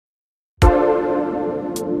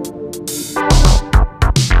Welcome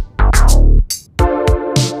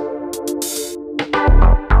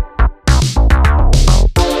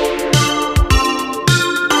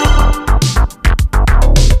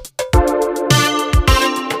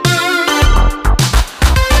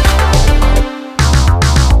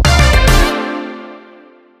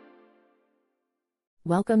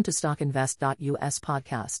to StockInvest.us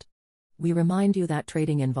podcast. We remind you that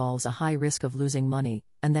trading involves a high risk of losing money,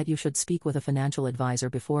 and that you should speak with a financial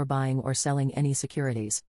advisor before buying or selling any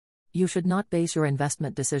securities. You should not base your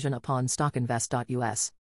investment decision upon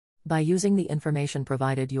StockInvest.us. By using the information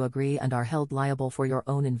provided, you agree and are held liable for your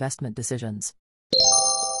own investment decisions.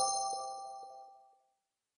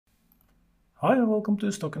 Hi and welcome to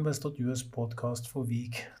StockInvest.us podcast for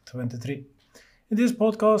week 23. In this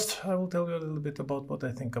podcast, I will tell you a little bit about what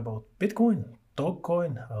I think about Bitcoin,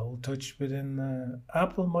 Dogecoin. I will touch within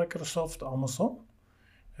Apple, Microsoft, Amazon.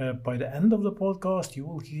 By the end of the podcast, you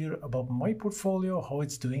will hear about my portfolio, how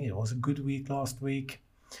it's doing. It was a good week last week,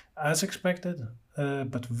 as expected.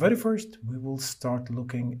 But very first, we will start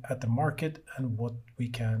looking at the market and what we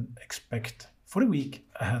can expect for the week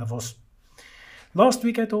ahead of us. Last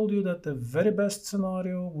week, I told you that the very best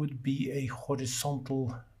scenario would be a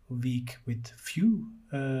horizontal week with few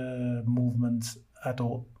movements at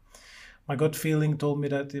all. My gut feeling told me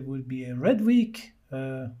that it would be a red week,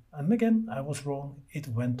 and again I was wrong. It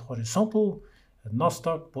went horizontal.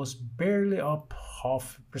 Nasdaq was barely up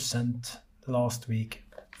 0.5% last week,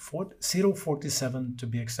 0.47 to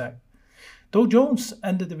be exact. Dow Jones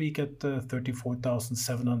ended the week at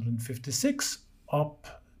 34,756,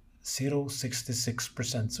 up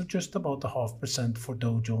 0.66%, so just about 0.5% for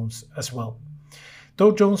Dow Jones as well. Dow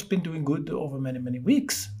Jones been doing good over many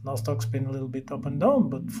weeks. Nasdaq's been a little bit up and down,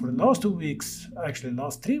 but for the last 2 weeks, actually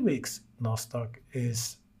last 3 weeks, Nasdaq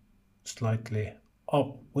is slightly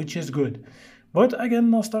up, which is good. But again,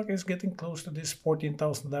 Nasdaq is getting close to this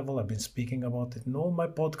 14,000 level. I've been speaking about it in all my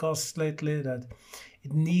podcasts lately, that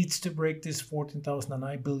it needs to break this 14,000, and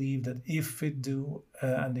I believe that if it do,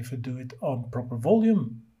 and if it do it on proper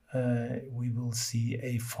volume, we will see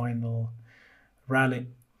a final rally.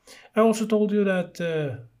 I also told you that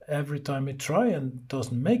every time it try and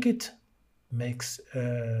doesn't make it, makes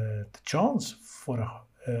the chance for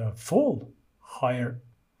a fall higher.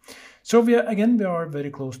 So we are very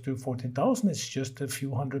close to 14,000. It's just a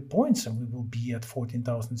few hundred points and we will be at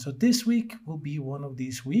 14,000. So this week will be one of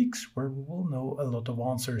these weeks where we will know a lot of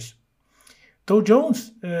answers. Dow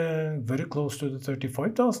Jones, very close to the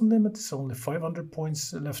 35,000 limit. It's only 500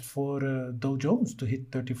 points left for Dow Jones to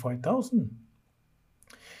hit 35,000.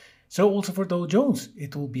 So also for Dow Jones,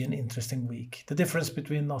 it will be an interesting week. The difference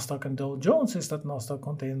between Nasdaq and Dow Jones is that Nasdaq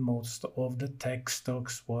contains most of the tech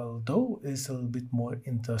stocks, while Dow is a little bit more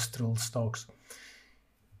industrial stocks.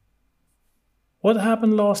 What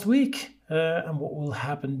happened last week and what will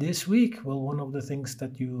happen this week? Well, one of the things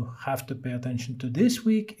that you have to pay attention to this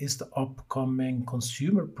week is the upcoming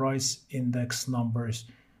consumer price index numbers.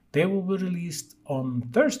 They will be released on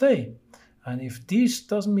Thursday. And if these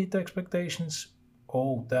doesn't meet the expectations,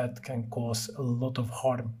 that can cause a lot of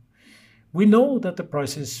harm. We know that the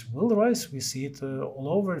prices will rise. We see it all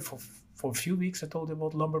over. For a few weeks, I told you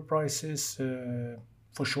about lumber prices.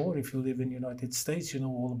 For sure, if you live in the United States, you know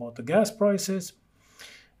all about the gas prices.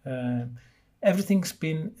 Everything's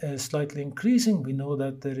been slightly increasing. We know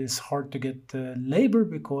that it is hard to get labor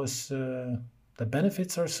because the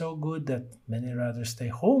benefits are so good that many rather stay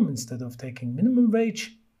home instead of taking minimum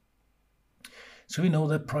wage. So we know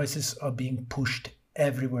that prices are being pushed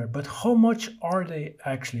everywhere, but how much are they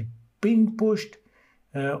actually being pushed?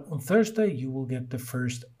 On Thursday, you will get the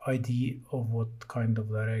first idea of what kind of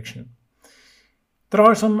direction. There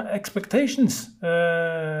are some expectations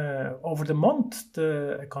over the month.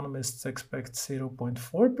 The economists expect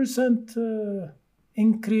 0.4%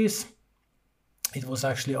 increase. It was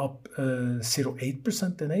actually up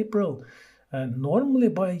 0.8% in April. Normally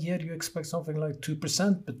by a year you expect something like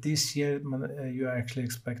 2%, but this year you actually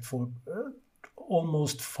expect for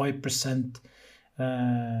almost 5%,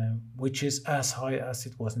 which is as high as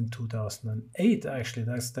it was in 2008. Actually,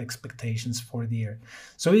 that's the expectations for the year.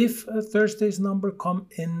 So if Thursday's number come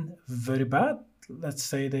in very bad, let's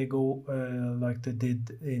say they go like they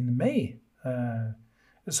did in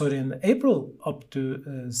in April up to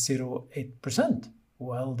 0.8%,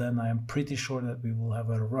 well, then I am pretty sure that we will have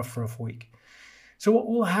a rough week. So what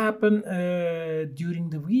will happen during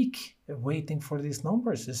the week waiting for these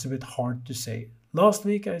numbers is a bit hard to say. Last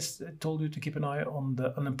week I told you to keep an eye on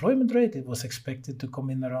the unemployment rate. It was expected to come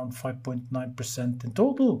in around 5.9% in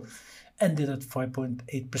total, ended at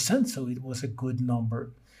 5.8%, so it was a good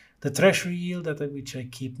number. The treasury yield, which I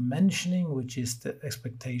keep mentioning, which is the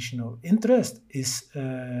expectation of interest, is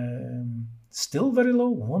still very low,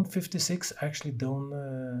 156, actually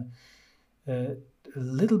down a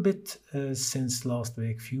little bit since last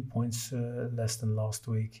week, few points less than last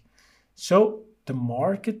week. So the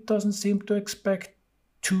market doesn't seem to expect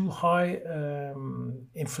too high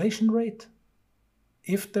inflation rate.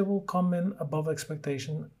 If they will come in above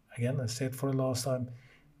expectation, again, I said for the last time,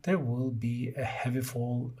 there will be a heavy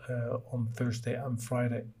fall on Thursday and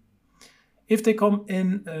Friday. If they come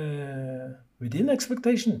in within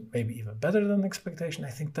expectation, maybe even better than expectation, I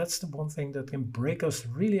think that's the one thing that can break us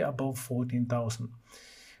really above 14,000.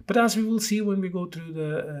 But as we will see when we go through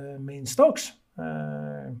the main stocks,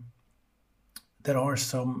 there are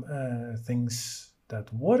some things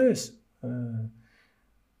that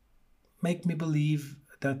make me believe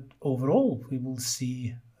that overall we will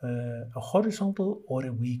see a horizontal or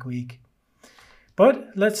a weak. But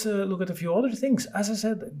let's look at a few other things. As I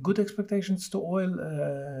said, good expectations to oil.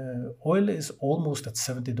 Oil is almost at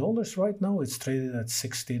 $70 right now. It's traded at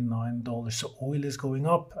 $69. So oil is going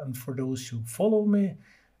up. And for those who follow me,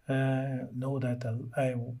 know that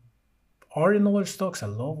I are in oil stocks. I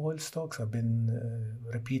love oil stocks. I've been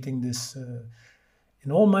repeating this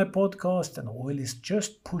in all my podcasts, and oil is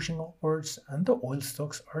just pushing upwards, and the oil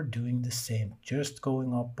stocks are doing the same, just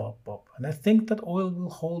going up. And I think that oil will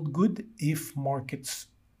hold good if markets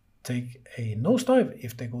take a nosedive.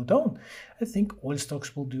 If they go down, I think oil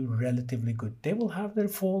stocks will do relatively good. They will have their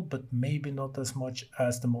fall, but maybe not as much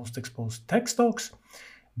as the most exposed tech stocks,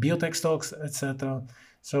 biotech stocks, etc.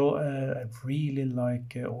 So I really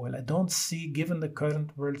like oil. I don't see, given the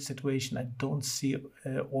current world situation, I don't see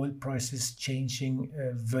oil prices changing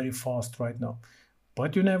very fast right now.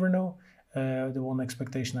 But you never know. The one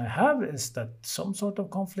expectation I have is that some sort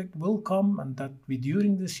of conflict will come, and that we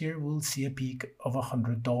during this year will see a peak of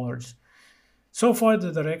 $100. So far,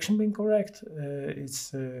 the direction being correct.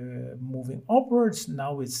 It's moving upwards.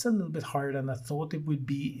 Now it's a little bit higher than I thought it would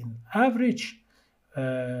be in average,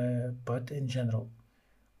 but in general.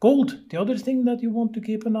 Gold, the other thing that you want to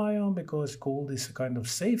keep an eye on, because gold is a kind of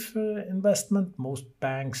safe investment. Most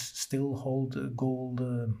banks still hold gold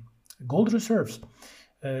reserves.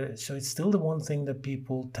 So it's still the one thing that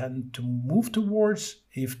people tend to move towards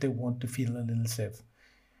if they want to feel a little safe.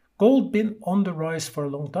 Gold been on the rise for a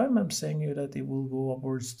long time. I'm saying you that it will go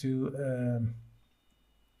upwards to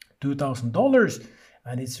 $2,000,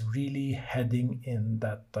 and it's really heading in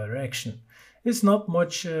that direction. It's not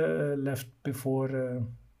much left before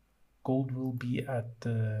gold will be at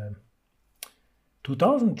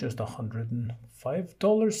 2,000, just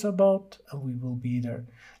 $105 about, and we will be there.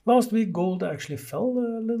 Last week, gold actually fell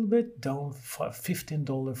a little bit, down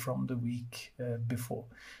 $15 from the week before.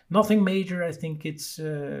 Nothing major. I think it's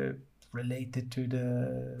related to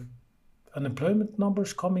the unemployment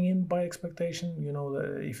numbers coming in by expectation. You know,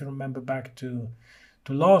 if you remember back to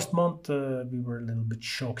last month, we were a little bit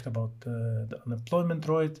shocked about the unemployment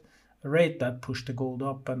rate that pushed the gold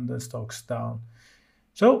up and the stocks down.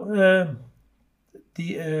 So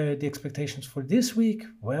the expectations for this week,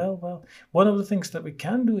 well, one of the things that we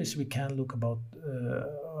can do is we can look about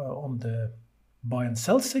on the buy and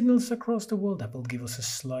sell signals across the world. That will give us a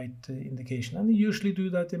slight indication, and I usually do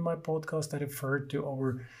that in my podcast. I refer to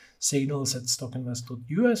our signals at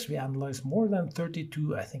stockinvest.us. We analyze more than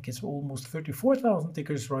 32, I think it's almost 34,000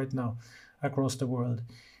 tickers right now across the world.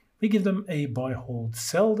 We give them a buy, hold,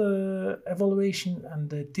 sell evaluation,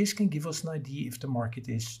 and this can give us an idea if the market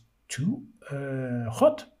is too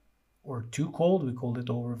hot or too cold. We call it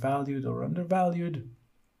overvalued or undervalued.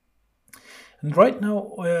 And right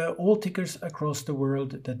now, all tickers across the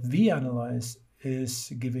world that we analyze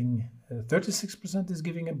is giving 36% is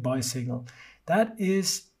giving a buy signal. That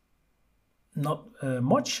is not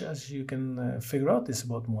much, as you can figure out. It's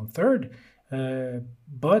about 1/3.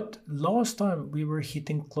 But last time we were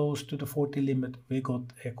hitting close to the 40 limit, we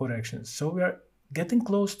got a correction. So we are getting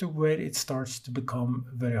close to where it starts to become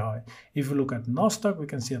very high. If you look at Nasdaq, we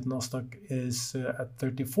can see that Nasdaq is at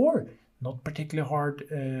 34, not particularly hard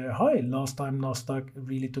high. Last time Nasdaq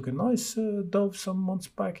really took a nice dove some months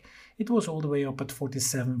back. It was all the way up at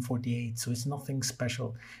 47, 48, so it's nothing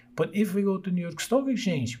special. But if we go to New York Stock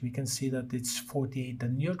Exchange, we can see that it's 48. The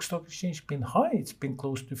New York Stock Exchange been high. It's been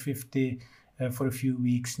close to 50 for a few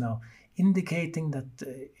weeks now, indicating that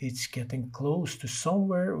it's getting close to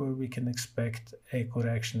somewhere where we can expect a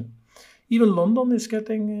correction. Even London is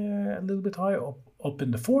getting a little bit high, up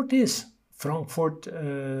in the 40s. Frankfurt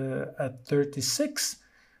at 36.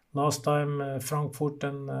 Last time Frankfurt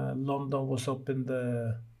and London was up in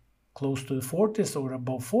the close to the 40s or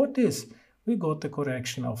above 40s. We got the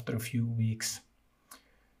correction after a few weeks.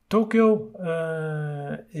 Tokyo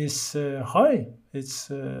is high.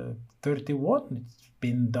 It's 31. It's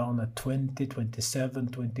been down at 20, 27,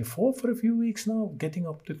 24 for a few weeks now, getting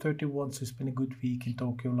up to 31. So it's been a good week in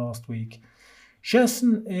Tokyo last week.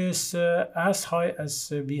 Shenzhen is as high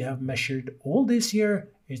as we have measured all this year.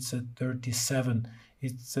 It's at 37.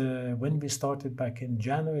 It's when we started back in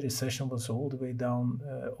January, the session was all the way down,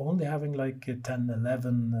 only having like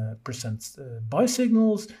 10-11% buy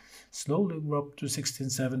signals. Slowly we're up to 16,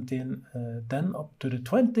 17, then up to the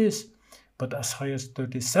 20s, but as high as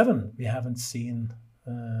 37 we haven't seen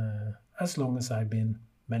as long as I've been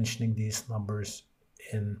mentioning these numbers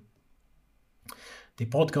in the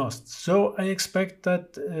podcast. So I expect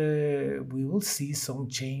that we will see some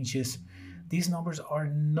changes. These numbers are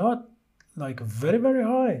not like very, very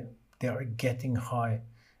high. They are getting high.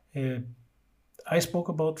 I spoke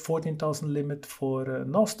about 14,000 limit for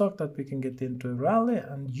Nasdaq that we can get into a rally,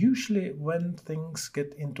 and usually when things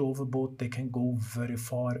get into overbought, they can go very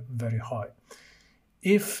far, very high.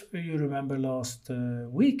 If you remember last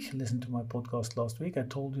week, listen to my podcast last week, I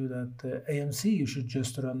told you that AMC, you should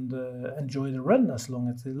just enjoy the run as long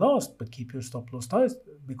as it lasts, but keep your stop loss tight,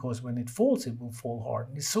 because when it falls, it will fall hard.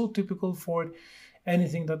 And it's so typical for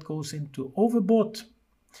anything that goes into overbought.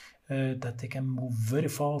 That they can move very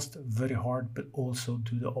fast, very hard, but also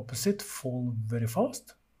do the opposite, fall very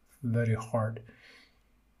fast, very hard.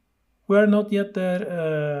 We are not yet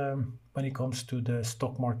there when it comes to the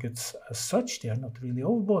stock markets as such. They are not really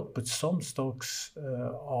overbought, but some stocks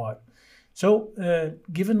are. So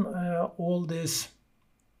given all this,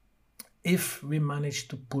 if we manage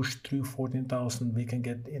to push through 14,000, we can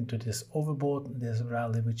get into this overbought, this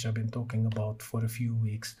rally, which I've been talking about for a few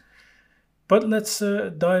weeks. But let's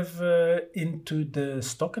dive into the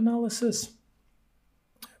stock analysis.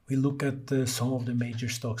 We look at some of the major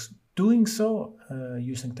stocks. Doing so,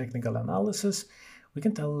 using technical analysis, we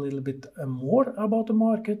can tell a little bit more about the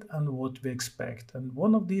market and what we expect. And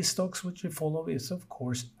one of these stocks which we follow is, of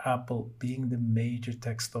course, Apple, being the major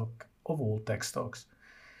tech stock of all tech stocks.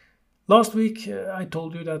 Last week, I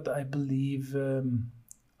told you that I believe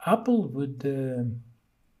Apple would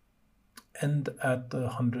end at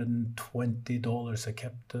 $120. I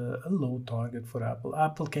kept a low target for Apple.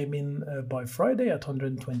 Apple came in by Friday at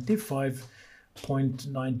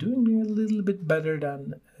 125.9, doing a little bit better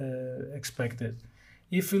than expected.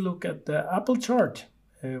 If we look at the Apple chart,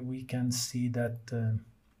 we can see that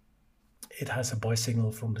it has a buy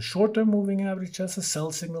signal from the short-term moving average, has a sell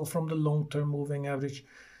signal from the long-term moving average,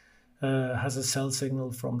 has a sell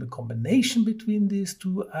signal from the combination between these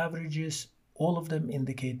two averages, all of them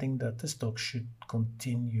indicating that the stock should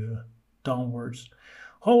continue downwards.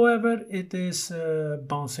 However, it is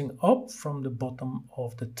bouncing up from the bottom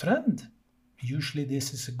of the trend. Usually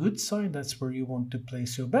this is a good sign. That's where you want to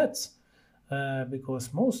place your bets, because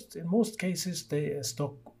in most cases the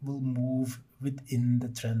stock will move within the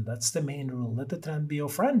trend. That's the main rule. Let the trend be your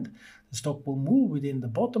friend. The stock will move within the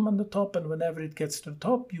bottom and the top, and whenever it gets to the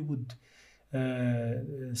top, you would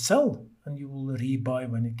sell and you will rebuy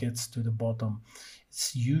when it gets to the bottom.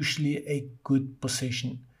 It's usually a good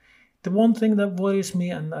position. The one thing that worries me,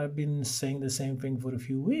 and I've been saying the same thing for a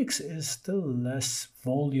few weeks, is still less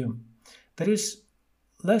volume. There is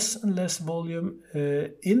less and less volume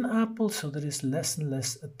in Apple, so there is less and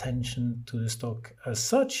less attention to the stock as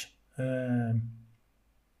such. And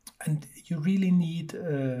you really need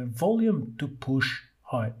volume to push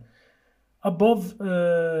high. Above,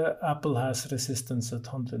 Apple has resistance at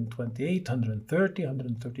 128, 130,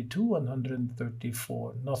 132, and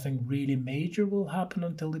 134. Nothing really major will happen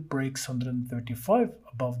until it breaks 135.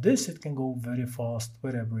 Above this, it can go very fast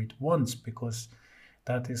wherever it wants, because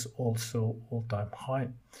that is also all-time high.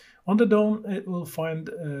 On the down, it will find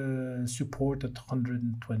support at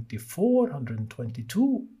 124,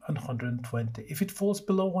 122, and 120. If it falls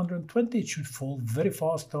below 120, it should fall very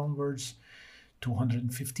fast downwards to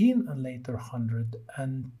 115 and later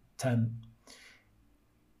 110.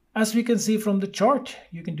 As we can see from the chart,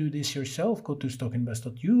 you can do this yourself. Go to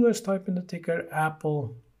stockinvest.us, type in the ticker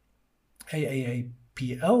Apple,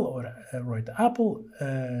 AAAPL, or write Apple.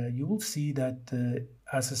 You will see that,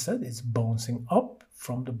 as I said, it's bouncing up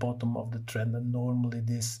from the bottom of the trend, and normally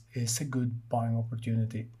this is a good buying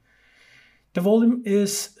opportunity. The volume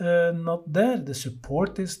is not there, the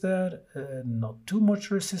support is there, not too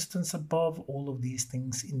much resistance above. All of these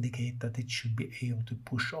things indicate that it should be able to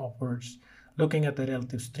push upwards. Looking at the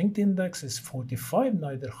relative strength index, is 45,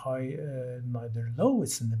 neither high, neither low.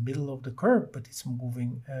 It's in the middle of the curve, but it's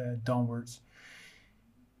moving downwards.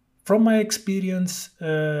 From my experience,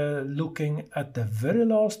 looking at the very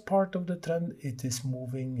last part of the trend, it is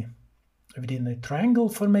moving within a triangle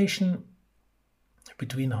formation,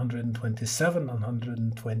 between 127 and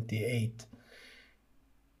 128.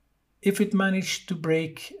 If it managed to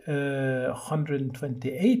break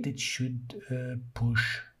 128, it should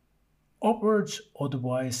push upwards,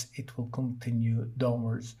 otherwise it will continue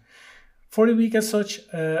downwards. For the week as such,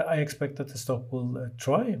 I expect that the stock will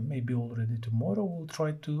try, maybe already tomorrow, will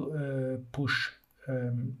try to push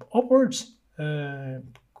upwards.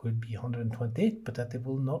 Could be 128, but that it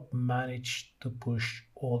will not manage to push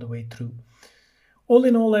all the way through. All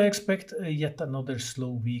in all, I expect yet another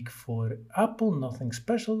slow week for Apple. Nothing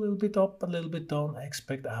special, a little bit up, a little bit down. I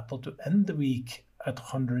expect Apple to end the week at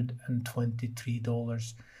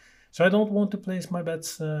 $123. So I don't want to place my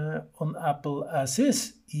bets on Apple as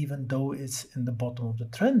is, even though it's in the bottom of the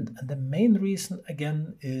trend. And the main reason,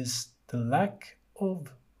 again, is the lack of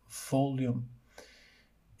volume.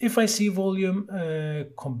 If I see volume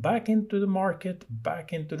come back into the market,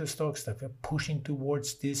 back into the stocks that we're pushing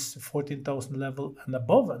towards this 14,000 level and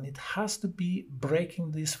above, and it has to be breaking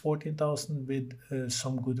this 14,000 with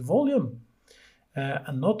some good volume.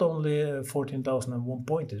 And not only 14,000 at one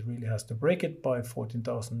point, it really has to break it by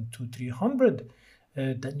 14,200-300.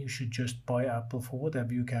 Then you should just buy Apple for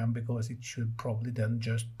whatever you can, because it should probably then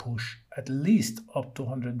just push at least up to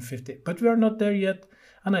 150. But we are not there yet,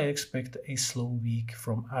 and I expect a slow week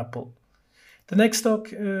from Apple. The next stock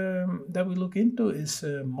that we look into is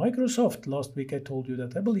Microsoft. Last week I told you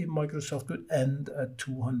that I believe Microsoft would end at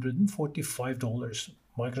 $245.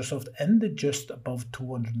 Microsoft ended just above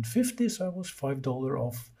 250, so I was $5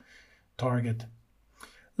 off target.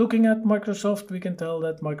 Looking at Microsoft, we can tell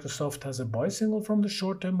that Microsoft has a buy signal from the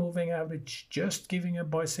short-term moving average, just giving a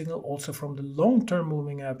buy signal also from the long-term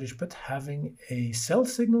moving average, but having a sell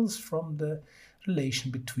signals from the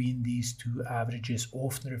relation between these two averages,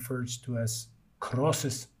 often referred to as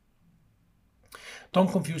crosses. Don't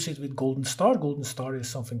confuse it with Golden Star. Golden Star is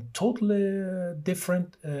something totally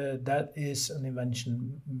different. That is an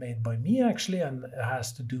invention made by me, actually, and it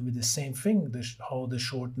has to do with the same thing, how the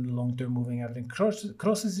short and long-term moving average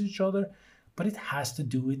crosses each other, but it has to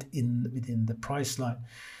do it within the price line.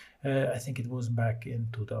 I think it was back in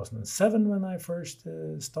 2007 when I first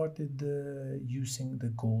started using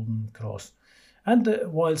the Golden Cross. And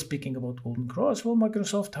while speaking about Golden Cross, well,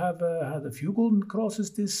 Microsoft have had a few Golden Crosses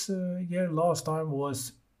this year. Last time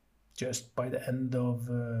was just by the end of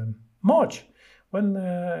March, when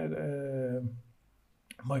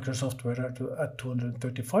Microsoft were at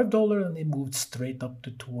 $235 and it moved straight up to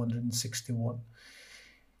 $261.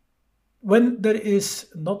 When there is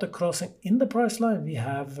not a crossing in the price line, we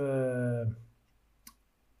have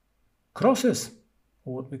crosses,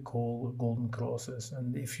 what we call golden crosses.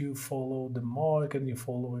 And if you follow the mark and you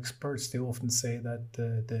follow experts, they often say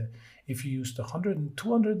that if you use the 100 and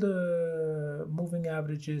 200 moving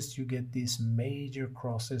averages, you get these major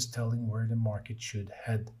crosses telling where the market should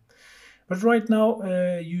head. But right now,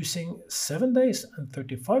 using 7 days and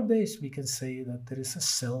 35 days, we can say that there is a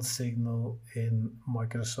sell signal in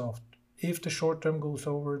Microsoft. If the short term goes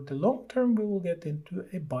over the long term, we will get into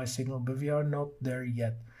a buy signal, but we are not there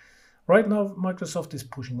yet. Right now, Microsoft is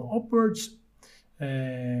pushing upwards.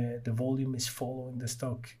 The volume is following the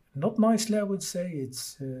stock. Not nicely, I would say.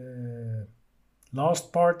 It's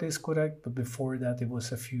last part is correct, but before that, it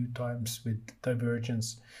was a few times with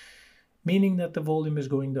divergence, meaning that the volume is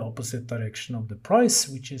going the opposite direction of the price,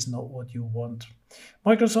 which is not what you want.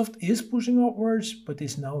 Microsoft is pushing upwards, but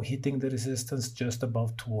is now hitting the resistance just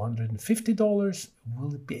above $250.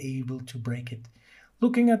 Will it be able to break it?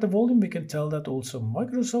 Looking at the volume, we can tell that also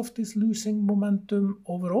Microsoft is losing momentum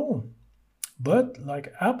overall. But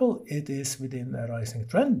like Apple, it is within a rising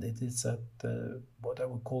trend. It is at what I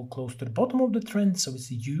would call close to the bottom of the trend, so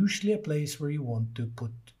it's usually a place where you want to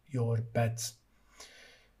put your bets.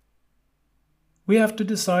 We have to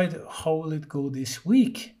decide how will it go this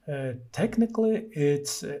week. Technically,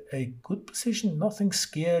 it's a good position, nothing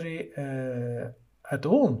scary at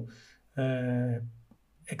all.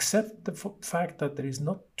 Except the fact that there is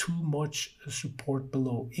not too much support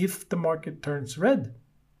below. If the market turns red,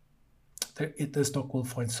 the stock will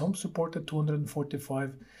find some support at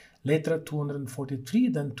 245, later at 243,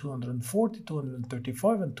 then 240,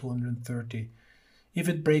 235, and 230. If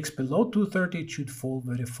it breaks below 230, it should fall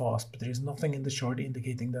very fast, but there is nothing in the chart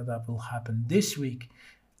indicating that that will happen this week.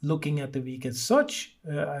 Looking at the week as such,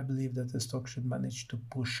 I believe that the stock should manage to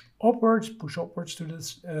push upwards to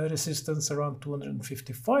this resistance around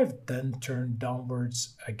 255, then turn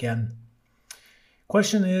downwards again.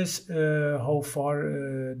 Question is, how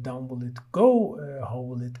far down will it go? How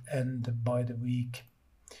will it end by the week?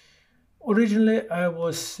 Originally, I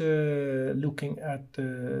was looking at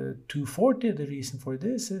 240. The reason for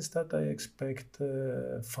this is that I expect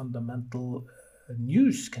fundamental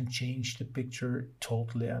news can change the picture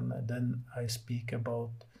totally. And then I speak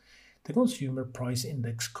about the consumer price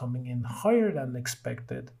index coming in higher than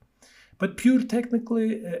expected. But pure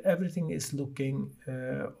technically, everything is looking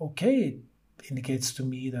okay. It indicates to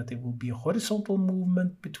me that it will be a horizontal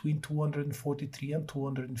movement between 243 and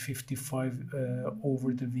 255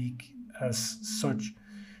 over the week as such.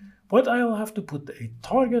 But I'll have to put a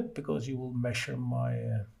target because you will measure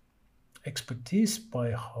my expertise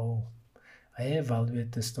by how I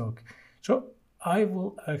evaluate the stock. So I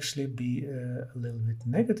will actually be a little bit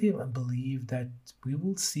negative and believe that we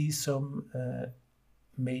will see some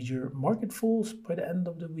major market falls by the end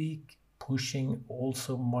of the week, pushing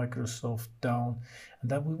also Microsoft down,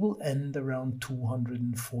 and that we will end around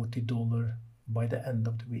 $240 by the end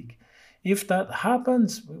of the week. If that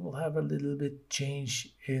happens, we will have a little bit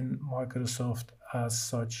change in Microsoft as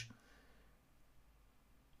such.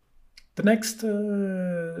 The next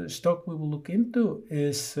stock we will look into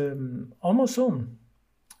is Amazon.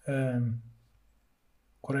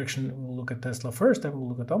 Correction, we'll look at Tesla first, then we'll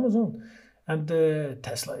look at Amazon. And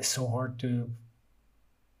Tesla is so hard to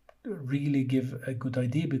really give a good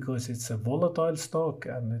idea because it's a volatile stock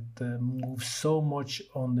and it moves so much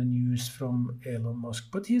on the news from Elon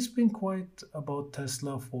Musk. But he's been quiet about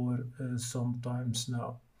Tesla for some times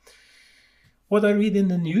now. What I read in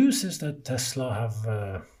the news is that Tesla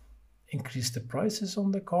have increased the prices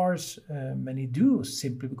on the cars. Many do,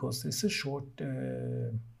 simply because there's a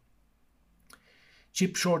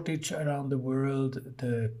chip shortage around the world.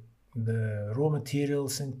 The raw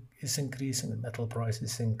materials is increasing, the metal price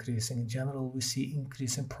is increasing. In general, we see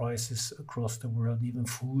increase in prices across the world. Even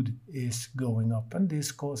food is going up, and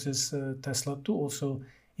this causes Tesla to also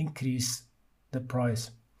increase the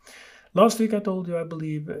price. Last week I told you I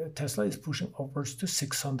believe Tesla is pushing upwards to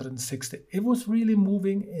 660. It was really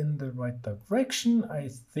moving in the right direction. I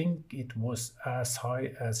think it was as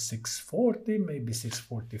high as 640, maybe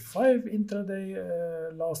 645 intraday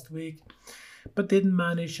last week, but didn't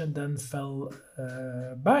manage and then fell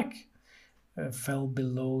back. Fell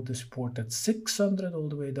below the support at 600 all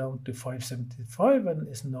the way down to 575 and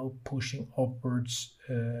is now pushing upwards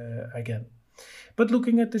again. But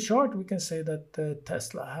looking at the chart, we can say that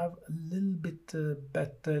Tesla have a little bit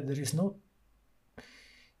better. There is no,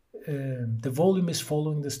 the volume is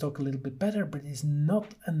following the stock a little bit better, but it's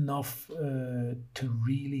not enough to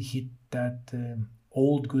really hit that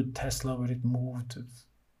old good Tesla where it moved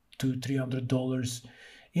to $300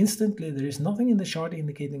 instantly. There is nothing in the chart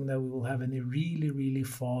indicating that we will have any really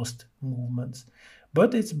fast movements,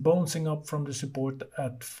 but it's bouncing up from the support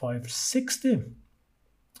at 560.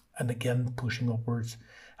 And again pushing upwards.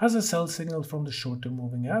 Has a sell signal from the short-term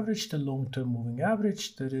moving average, the long-term moving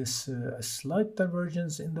average. There is a slight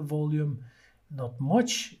divergence in the volume, not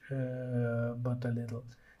much, but a little.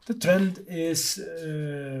 The trend is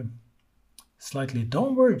slightly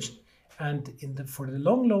downwards, and for the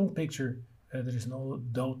long picture, there is no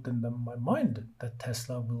doubt in my mind that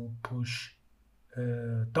Tesla will push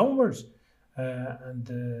downwards,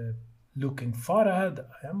 and looking far ahead,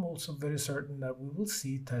 I am also very certain that we will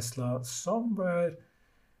see Tesla somewhere,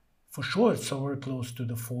 for sure, somewhere close to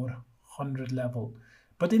the 400 level.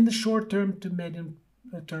 But in the short term to medium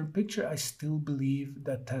term picture, I still believe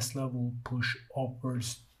that Tesla will push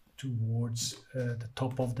upwards towards the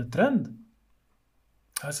top of the trend.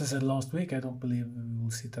 As I said last week, I don't believe we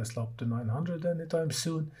will see Tesla up to 900 anytime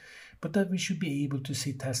soon, but that we should be able to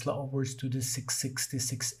see Tesla upwards to the 660,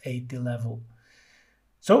 680 level.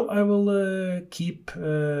 So I will keep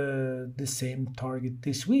the same target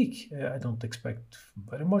this week. I don't expect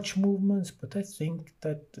very much movements, but I think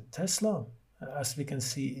that Tesla, as we can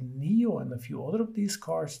see in NIO and a few other of these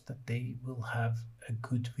cars, that they will have a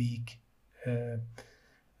good week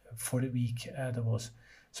for the week ahead of us.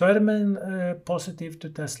 So I remain positive to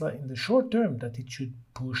Tesla in the short term, that it should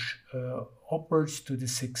push upwards to the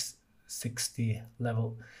 660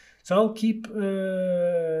 level. So I'll keep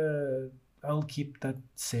that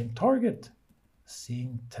same target,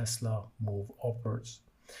 seeing Tesla move upwards.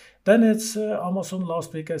 Then it's Amazon.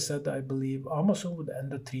 Last week I said I believe Amazon would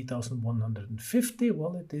end at 3,150.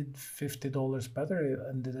 Well, it did $50 better. It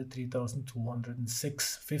ended at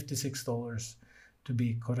 3,206, $56 to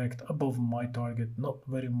be correct, above my target. Not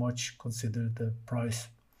very much considered the price.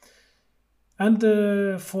 And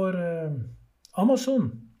for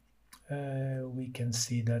Amazon, we can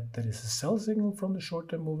see that there is a sell signal from the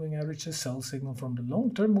short-term moving average. A sell signal from the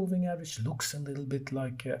long-term moving average. Looks a little bit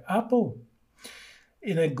like Apple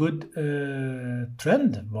in a good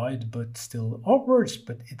trend, wide but still upwards,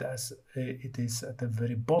 but it is at the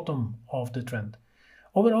very bottom of the trend.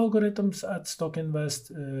 Our algorithms at Stock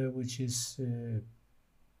Invest, which is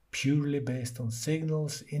purely based on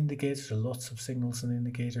signals, indicators, lots of signals and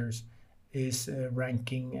indicators, is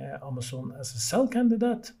ranking Amazon as a sell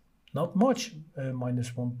candidate. Not much,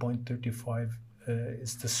 minus 1.35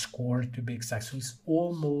 is the score to be exact. So it's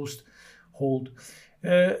almost hold.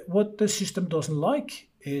 What the system doesn't like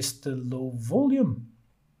is the low volume,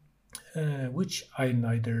 which I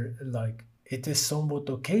neither like. It is somewhat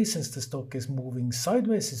okay since the stock is moving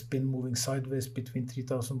sideways. It's been moving sideways between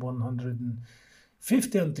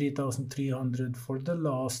 3,150 and 3,300 for the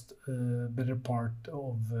last better part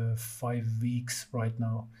of 5 weeks right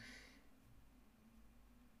now.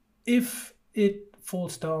 If it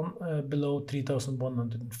falls down below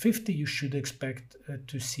 3,150, you should expect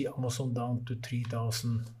to see Amazon down to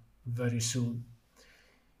 3,000 very soon.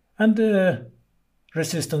 And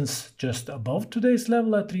resistance just above today's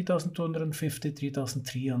level at 3,250,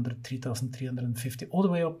 3,300, 3,350, all the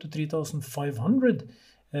way up to 3,500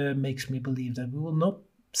 makes me believe that we will not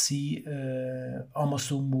see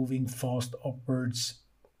Amazon moving fast upwards.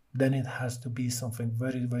 Then it has to be something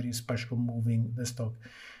very, very special moving the stock.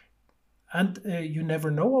 And you never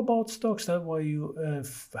know about stocks. That's why you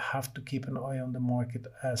have to keep an eye on the market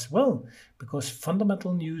as well, because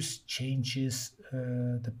fundamental news changes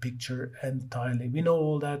the picture entirely. We know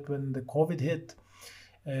all that when the COVID hit.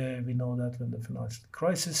 We know that when the financial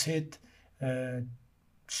crisis hit.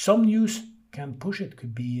 Some news can push it.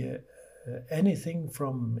 Could be anything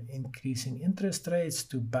from increasing interest rates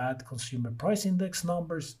to bad consumer price index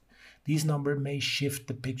numbers. These numbers may shift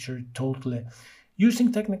the picture totally.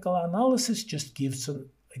 Using technical analysis just gives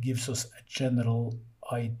us a general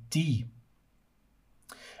idea.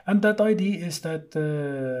 And that idea is that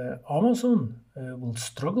Amazon will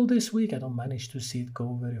struggle this week. I don't manage to see it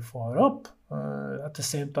go very far up. At the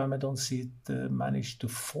same time, I don't see it manage to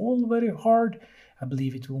fall very hard. I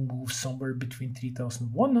believe it will move somewhere between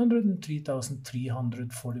 3,100 and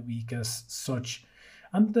 3,300 for the week as such.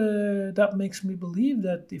 And that makes me believe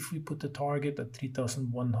that if we put the target at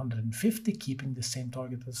 3,150, keeping the same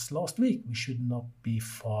target as last week, we should not be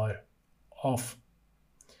far off.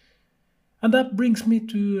 And that brings me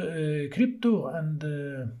to crypto. And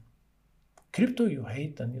crypto you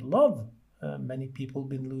hate and you love. Many people have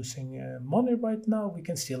been losing money right now. We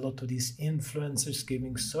can see a lot of these influencers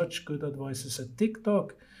giving such good advices at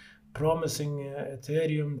TikTok, promising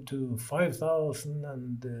Ethereum to 5,000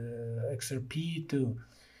 and XRP to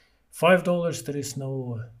 $5. There is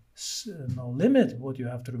no limit. What you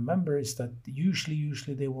have to remember is that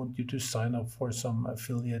usually they want you to sign up for some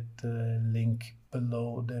affiliate link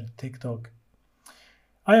below their TikTok.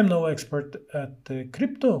 I am no expert at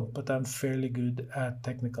crypto, but I'm fairly good at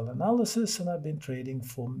technical analysis, and I've been trading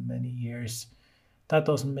for many years. That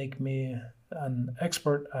doesn't make me an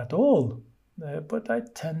expert at all. But I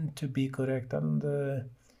tend to be correct, and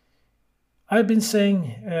I've been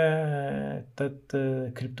saying that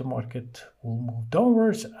the crypto market will move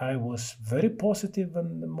downwards. I was very positive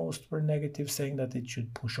when most were negative, saying that it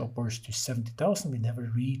should push upwards to 70,000. We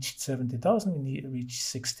never reached 70,000. We reached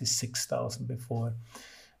 66,000 before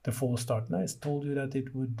the fall start. And I told you that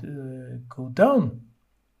it would go down.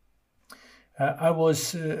 I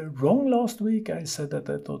was wrong last week. I said that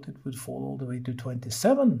I thought it would fall all the way to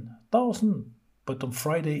 27,000, but on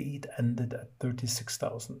Friday it ended at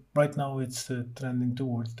 36,000. Right now it's trending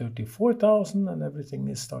towards 34,000, and everything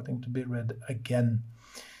is starting to be red again.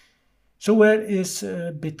 So where is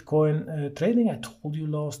Bitcoin trading? I told you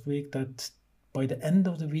last week that by the end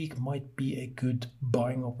of the week might be a good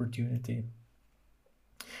buying opportunity.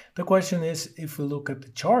 The question is, if we look at the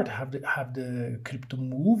chart, have the crypto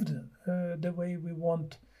moved the way we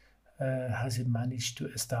want? Has it managed to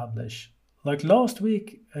establish? Like last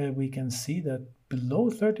week, we can see that below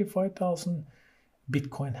 35,000,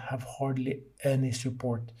 Bitcoin have hardly any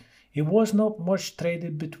support. It was not much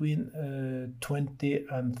traded between 20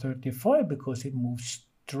 and 35 because it moved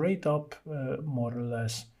straight up more or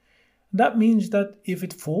less. That means that if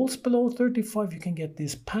it falls below 35, you can get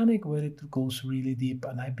this panic where it goes really deep.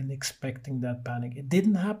 And I've been expecting that panic. It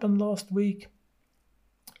didn't happen last week.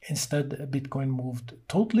 Instead, Bitcoin moved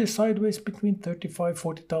totally sideways between 35,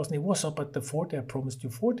 40,000. It was up at the 40. I promised you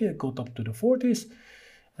 40. It got up to the 40s.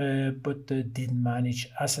 But didn't manage,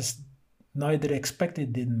 as neither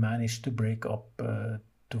expected, didn't manage to break up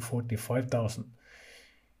to 45,000.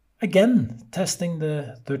 Again, testing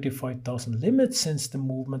the 35,000 limit, since the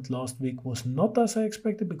movement last week was not as I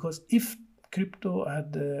expected, because if crypto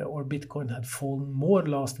had or Bitcoin had fallen more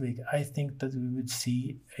last week, I think that we would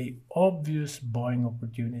see a obvious buying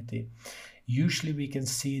opportunity. Usually we can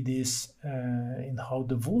see this in how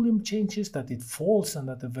the volume changes, that it falls,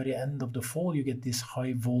 and at the very end of the fall you get this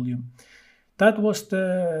high volume. that was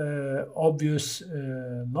the obvious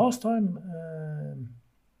last time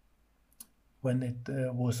when it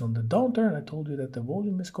was on the downturn. I told you that the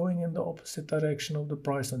volume is going in the opposite direction of the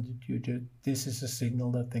price, and this is a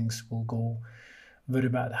signal that things will go very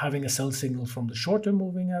bad. Having a sell signal from the short-term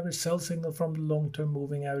moving average, sell signal from the long-term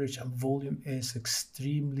moving average, and volume is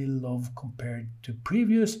extremely low compared to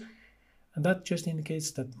previous, and that just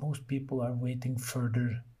indicates that most people are waiting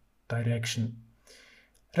further direction.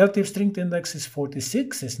 Relative strength index is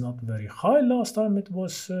 46. It's not very high. Last time it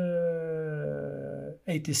was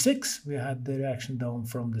 86. We had the reaction down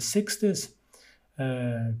from the 60s.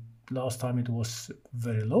 Last time it was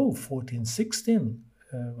very low, 14, 16.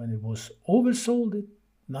 When it was oversold, it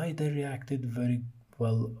neither reacted very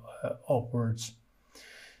well upwards.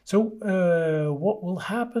 So what will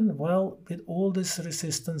happen? Well, with all this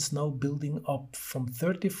resistance now building up from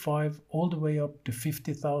 35 all the way up to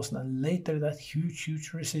 50,000, and later that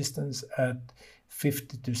huge resistance at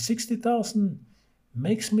 50 to 60,000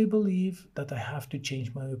 makes me believe that I have to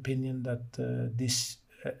change my opinion that this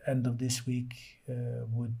end of this week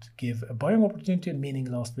would give a buying opportunity, meaning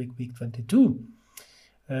last week, week 22.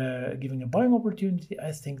 Giving a buying opportunity,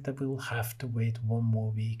 I think that we will have to wait one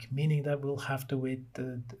more week, meaning that we'll have to wait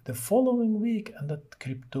the following week, and that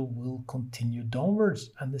crypto will continue downwards,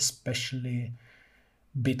 and especially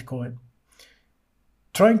Bitcoin.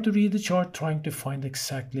 Trying to read the chart, trying to find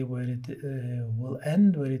exactly where it will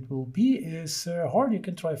end, where it will be, is hard. You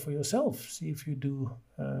can try for yourself, see if you do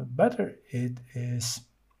better. It is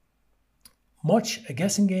much a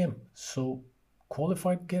guessing game, so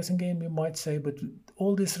qualified guessing game, you might say, but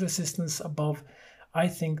all this resistance above, I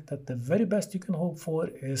think that the very best you can hope for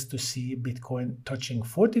is to see Bitcoin touching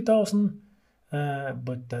 40,000,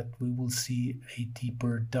 but that we will see a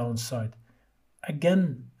deeper downside.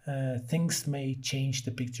 Again, things may change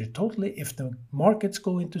the picture totally. If the markets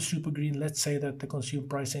go into super green, let's say that the consumer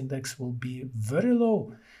price index will be very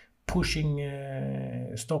low, pushing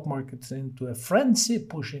stock markets into a frenzy,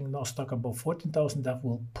 pushing Nasdaq above 14,000, that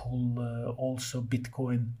will pull also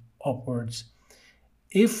Bitcoin upwards.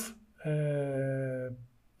 If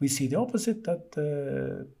we see the opposite, that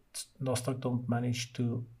Nasdaq don't manage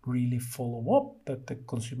to really follow up, that the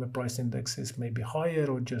consumer price index is maybe higher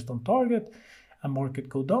or just on target, and market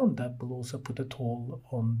go down, that will also put a toll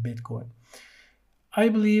on Bitcoin. I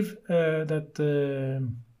believe that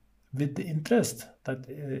with the interest that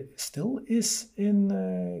still is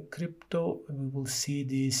in crypto, we will see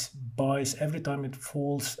these buys every time it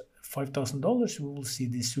falls $5,000. We will see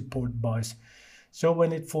these support buys. So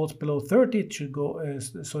when it falls below 30, it should go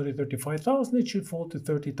 35,000. It should fall to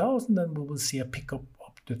 30,000. Then we will see a pickup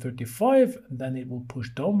up to 35, and then it will push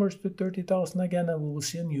downwards to 30,000 again, and we will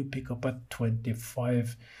see a new pickup at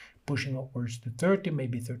 25. Pushing upwards to 30,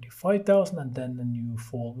 maybe 35,000, and then a new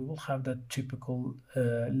fall. We will have that typical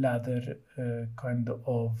ladder kind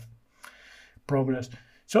of progress.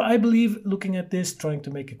 So I believe, looking at this, trying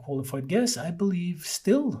to make a qualified guess, I believe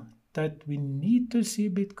still that we need to see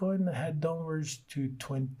Bitcoin head downwards to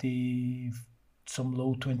 20, some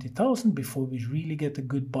low 20,000 before we really get a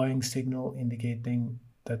good buying signal indicating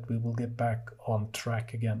that we will get back on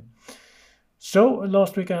track again. So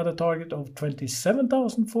last week I had a target of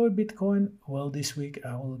 27,000 for Bitcoin. Well, this week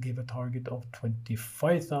I will give a target of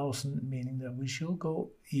 25,000, meaning that we should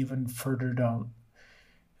go even further down.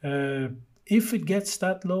 If it gets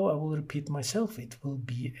that low, I will repeat myself, it will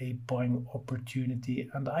be a buying opportunity.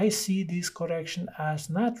 And I see this correction as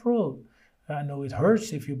natural. I know it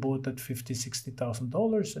hurts if you bought at $50,000,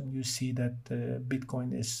 $60,000 and you see that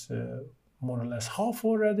Bitcoin is more or less half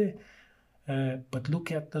already. But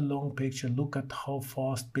look at the long picture, look at how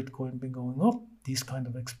fast Bitcoin been going up. These kind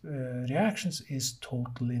of reactions is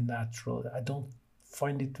totally natural. I don't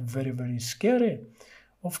find it very scary.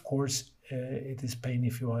 Of course, it is pain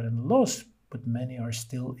if you are in loss, but many are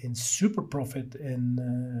still in super profit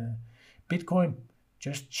in Bitcoin.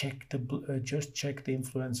 Just check the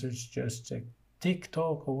influencers, just check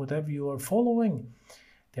TikTok or whatever you are following.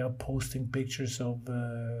 They are posting pictures of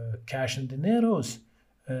cash and dineros,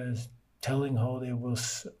 telling how they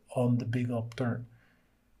was on the big upturn.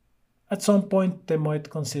 At some point, they might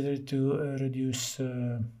consider to reduce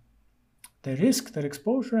their risk, their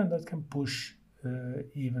exposure, and that can push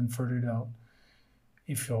even further down.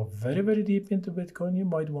 If you're very deep into Bitcoin, you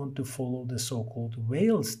might want to follow the so-called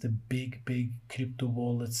whales, the big crypto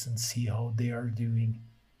wallets, and see how they are doing.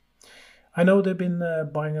 I know they've been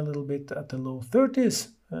buying a little bit at the low 30s,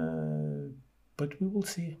 but we will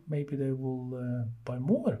see. Maybe they will buy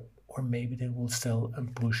more, or maybe they will sell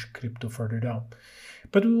and push crypto further down.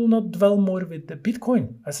 But we will not dwell more with the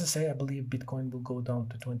Bitcoin. As I say, I believe Bitcoin will go down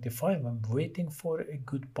to 25. I'm waiting for a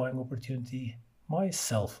good buying opportunity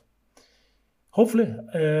myself. Hopefully,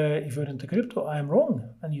 if you're into crypto, I am wrong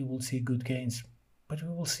and you will see good gains. But we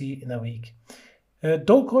will see in a week.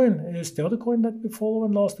 Dogecoin is the other coin that we follow.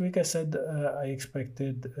 And last week I said I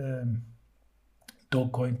expected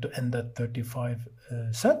Dogecoin to end at 35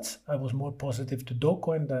 cents. I was more positive to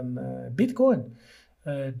Dogecoin than Bitcoin.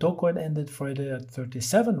 Dogecoin ended Friday at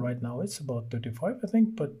 37. Right now it's about 35, I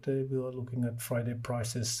think, but we are looking at Friday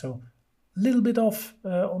prices. So a little bit off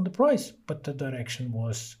on the price, but the direction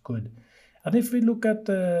was good. And if we look at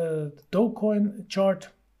the Dogecoin chart,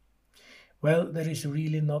 well, there is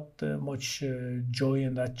really not much joy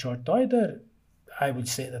in that chart either. I would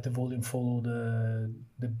say that the volume followed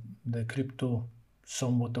the crypto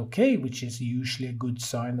somewhat okay, which is usually a good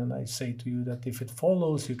sign. And I say to you that if it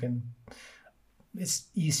follows, it's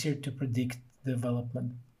easier to predict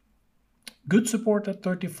development. Good support at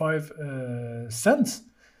 35 cents.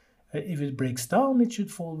 If it breaks down, it should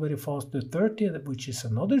fall very fast to 30, which is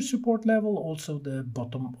another support level, also the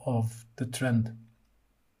bottom of the trend.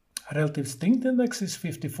 Relative strength index is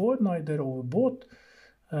 54, neither overbought,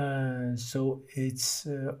 so it's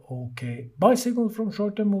okay. Buy signal from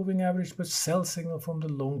short-term moving average, but sell signal from the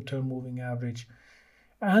long-term moving average.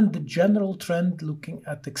 And the general trend, looking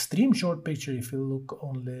at the extreme short picture, if you look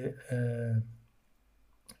only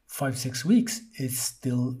 5-6 weeks, is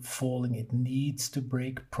still falling. It needs to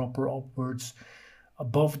break proper upwards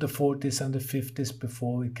above the 40s and the 50s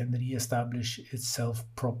before it can re-establish itself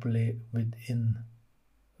properly within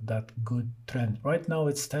that good trend. Right now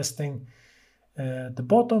it's testing the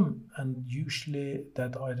bottom, and usually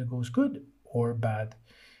that either goes good or bad.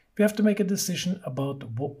 We have to make a decision about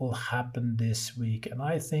what will happen this week, and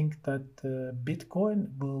I think that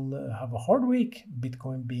Bitcoin will have a hard week,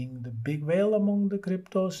 Bitcoin being the big whale among the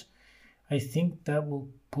cryptos. I think that will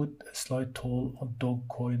put a slight toll on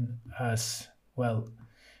Dogecoin as well.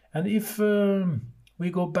 And if we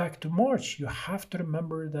go back to March, you have to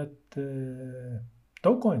remember that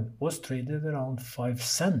Dogecoin was traded around 5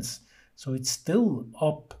 cents. So it's still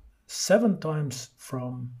up 7 times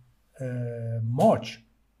from March.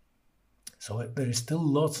 So there is still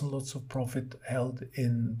lots and lots of profit held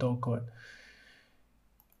in Dogecoin.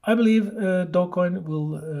 I believe Dogecoin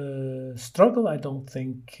will struggle. I don't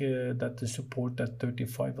think that the support at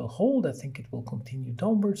 35 will hold. I think it will continue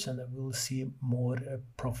downwards, and we will see more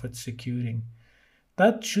profit securing.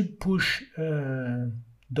 That should push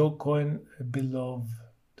Dogecoin below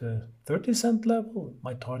the 30-cent level.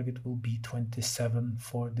 My target will be 27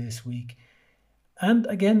 for this week. And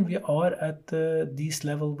again, we are at this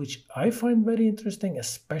level, which I find very interesting,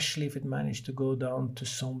 especially if it managed to go down to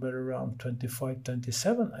somewhere around 25,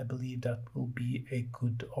 27. I believe that will be a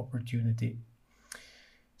good opportunity.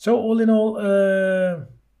 So all in all,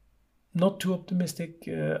 not too optimistic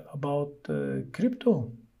about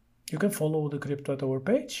crypto. You can follow the crypto at our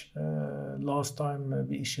page. Last time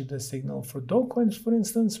we issued a signal for Dogecoins, for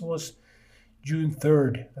instance, was June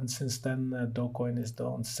 3rd. And since then, Dogecoin is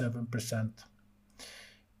down 7%.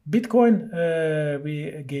 Bitcoin,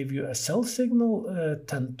 we gave you a sell signal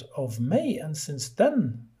 10th of May. And since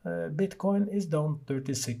then, Bitcoin is down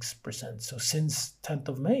 36%. So since 10th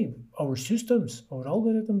of May, our systems, our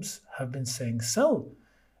algorithms have been saying sell.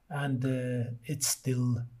 And it's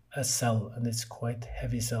still a sell, and it's quite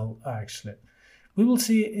heavy sell actually. We will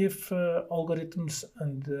see if algorithms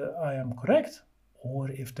and I am correct, or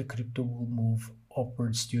if the crypto will move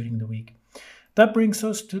upwards during the week. That brings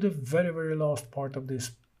us to the very last part of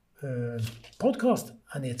this podcast,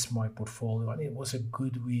 and it's my portfolio. And it was a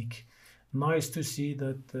good week. Nice to see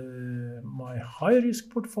that my high risk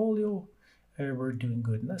portfolio were doing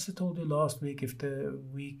good. And as I told you last week, if the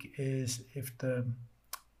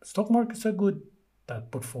stock markets are good,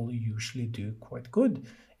 that portfolio usually do quite good.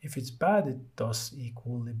 If it's bad, it does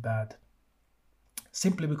equally bad.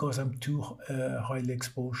 Simply because I'm too highly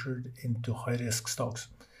exposed into high-risk stocks.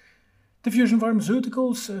 Diffusion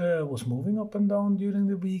Pharmaceuticals was moving up and down during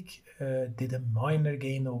the week, did a minor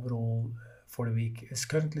gain overall for the week. It's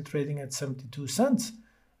currently trading at 72 cents.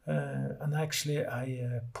 And actually,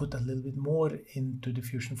 I put a little bit more into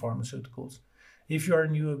Diffusion Pharmaceuticals. If you are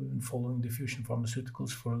new, I've been following Diffusion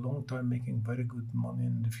Pharmaceuticals for a long time, making very good money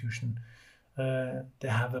in Diffusion. They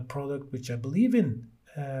have a product which I believe in,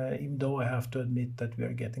 even though I have to admit that we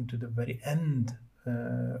are getting to the very end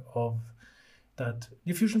of that.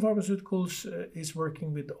 Diffusion Pharmaceuticals is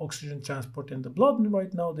working with oxygen transport in the blood, and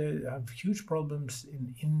right now they have huge problems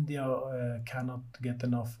in India, cannot get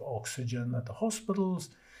enough oxygen at the hospitals.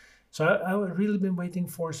 So I've really been waiting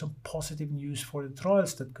for some positive news for the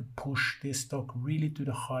trials that could push this stock really to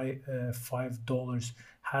the high $5.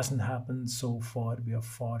 Hasn't happened so far. We are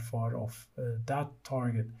far off that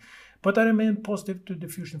target. But I remain positive to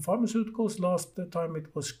Diffusion Pharmaceuticals. Last time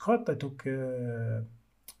it was cut, I took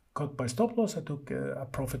cut by stop loss. I took a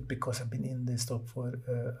profit because I've been in this stock for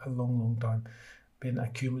a long time. Been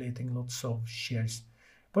accumulating lots of shares.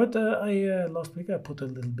 But last week I put a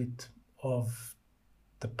little bit of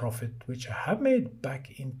the profit which I have made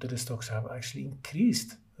back into the stocks. I have actually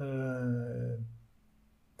increased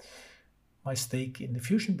my stake in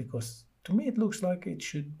Diffusion because to me it looks like it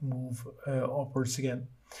should move upwards again.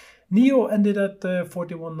 NEO ended at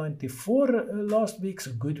 41.94 last week,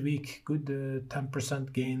 so good week, good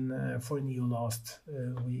 10% gain for NEO last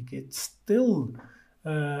week. It's still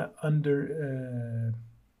under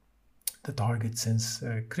the target since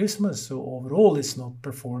Christmas, so overall it's not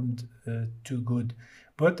performed too good,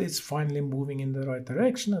 but it's finally moving in the right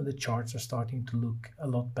direction and the charts are starting to look a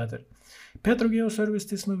lot better. Petrogeoservice,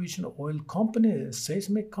 this Norwegian oil company, a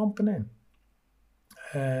seismic company,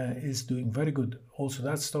 is doing very good. Also,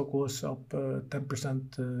 that stock was up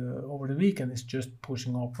 10% over the week and is just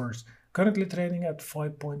pushing upwards. Currently trading at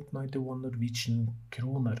 5.91 Norwegian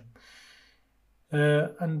kroner.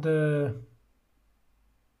 And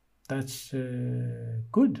that's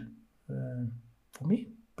good for me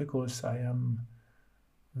because I am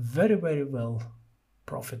very well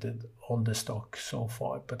profited on the stock so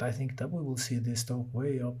far. But I think that we will see this stock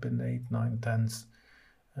way up in the 8, 9, 10s.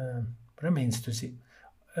 Remains to see.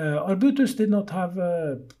 Arbutus did not have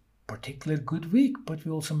a particular good week, but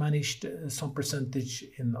we also managed some percentage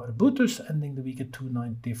in Arbutus, ending the week at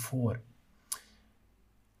 294.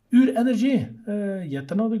 Ur Energy,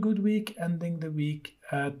 yet another good week, ending the week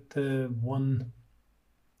at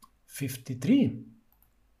 153.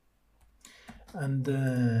 And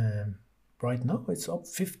right now it's up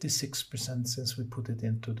 56% since we put it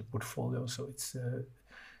into the portfolio. So it's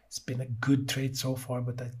been a good trade so far,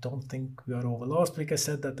 but I don't think we are over. Last week I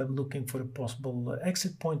said that I'm looking for a possible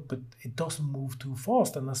exit point, but it doesn't move too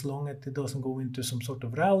fast. And as long as it doesn't go into some sort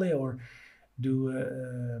of rally or do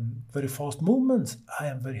very fast movements, I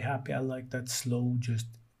am very happy. I like that slow, just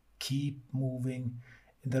keep moving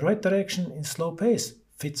in the right direction in slow pace.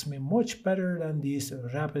 Fits me much better than these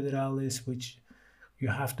rapid rallies, which you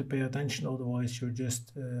have to pay attention. Otherwise, you're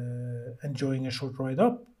just enjoying a short ride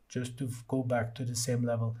up just to go back to the same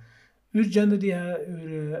level. Ur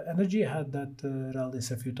Energy had that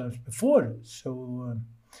rallies a few times before. So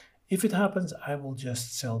if it happens, I will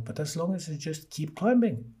just sell. But as long as it just keep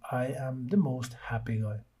climbing, I am the most happy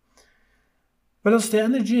guy. Velocity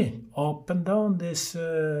Energy, up and down this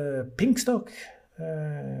pink stock,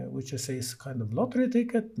 which I say is kind of lottery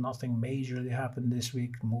ticket. Nothing majorly happened this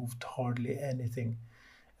week, moved hardly anything.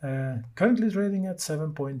 Currently trading at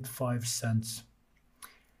 7.5 cents.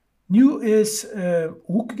 New is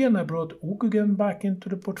Okugen. I brought Okugen back into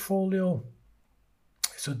the portfolio.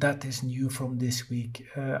 So that is new from this week.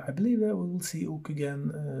 I believe that we will see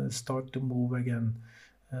Okugen start to move again.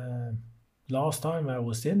 Last time I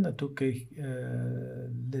was in, I took a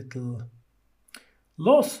little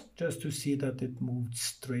loss just to see that it moved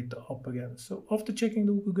straight up again. So after checking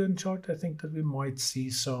the Okugen chart, I think that we might see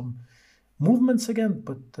some movements again,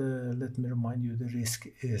 but let me remind you, the risk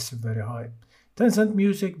is very high. Tencent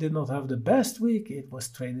Music did not have the best week. It was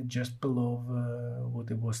traded just below what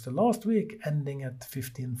it was the last week, ending at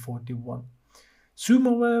 1541. Zoom,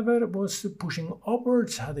 however, was pushing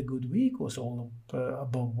upwards, had a good week, was all up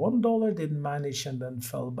above $1, didn't manage and then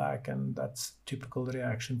fell back, and that's typical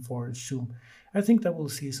reaction for Zoom. I think that we'll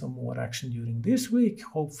see some more action during this week,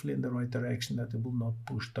 hopefully in the right direction, that it will not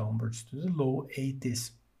push downwards to the low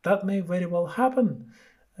 80s. That may very well happen,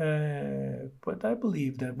 but I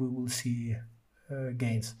believe that we will see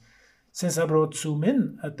gains. Since I brought Zoom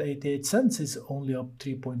in at 88 cents, it's only up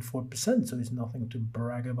 3.4%, so it's nothing to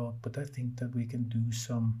brag about, but I think that we can do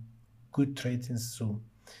some good trades in Zoom.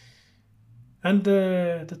 And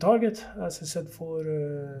the target, as I said, for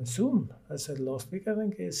Zoom, I said last week, I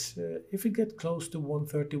think, is if we get close to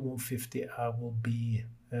 130, 150, I will be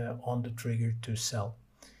on the trigger to sell.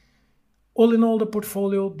 All in all, the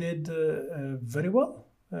portfolio did very well.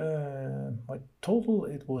 My total,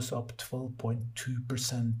 it was up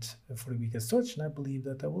 12.2% for the week as such, and I believe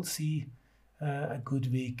that I will see a good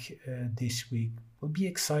week this week. Will be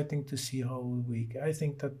exciting to see how the week. I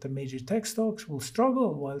think that the major tech stocks will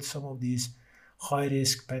struggle, while some of these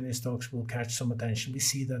high-risk penny stocks will catch some attention. We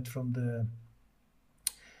see that from the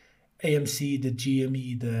AMC, the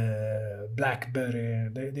GME, the BlackBerry.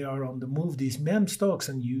 They are on the move, these meme stocks,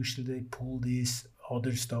 and usually they pull these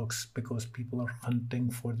other stocks because people are hunting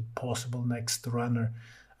for the possible next runner,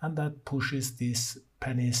 and that pushes these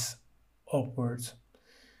pennies upwards.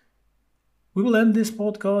 We will end this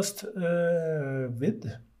podcast with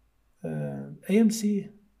AMC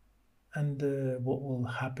and what will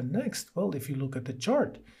happen next. Well, if you look at the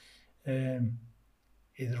chart,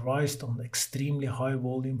 it rised on extremely high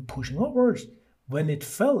volume, pushing upwards. When it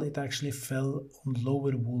fell, it actually fell on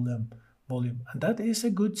lower volume, and that is a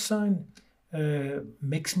good sign.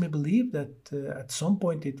 Makes me believe that at some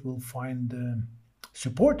point it will find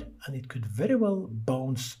support, and it could very well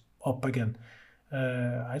bounce up again.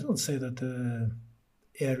 I don't say that the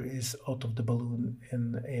air is out of the balloon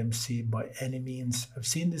in AMC by any means. I've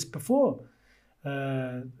seen this before.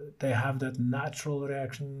 They have that natural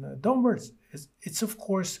reaction downwards. It's of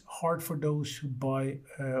course hard for those who buy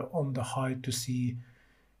on the high to see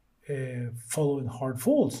following hard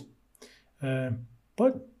falls.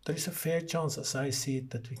 But there is a fair chance, as I see it,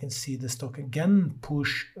 that we can see the stock again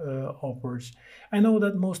push upwards. I know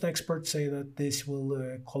that most experts say that this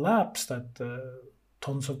will collapse, that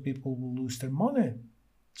tons of people will lose their money.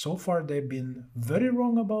 So far, they've been very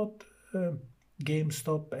wrong about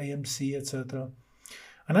GameStop, AMC, etc.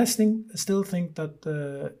 And I still think that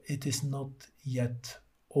it is not yet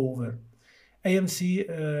over. AMC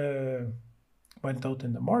went out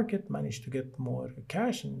in the market, managed to get more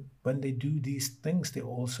cash, and when they do these things, they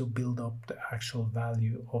also build up the actual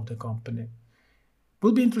value of the company.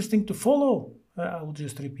 Will be interesting to follow. I will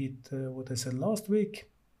just repeat what I said last week.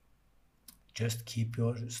 Just keep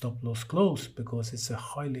your stop loss close because it's a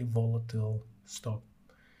highly volatile stock.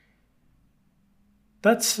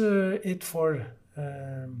 That's it for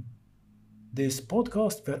this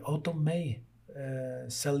podcast. We're out of May.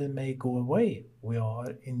 Selling may go away. We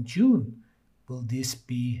are in June. Will this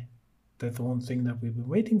be that one thing that we've been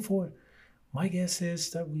waiting for? My guess is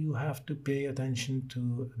that we will have to pay attention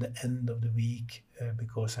to the end of the week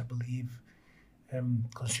because I believe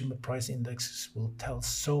consumer price indexes will tell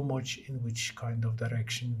so much in which kind of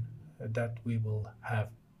direction that we will have.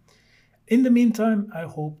 In the meantime, I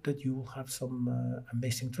hope that you will have some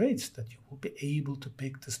amazing trades, that you will be able to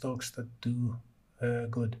pick the stocks that do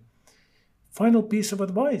good. Final piece of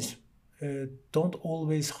advice. Don't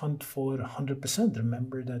always hunt for 100%.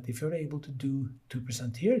 Remember that if you're able to do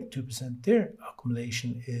 2% here, 2% there,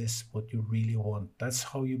 accumulation is what you really want. That's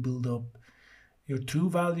how you build up your true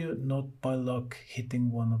value, not by luck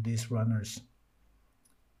hitting one of these runners.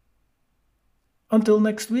 Until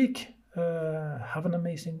next week, have an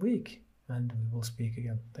amazing week, and we will speak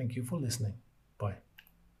again. Thank you for listening. Bye.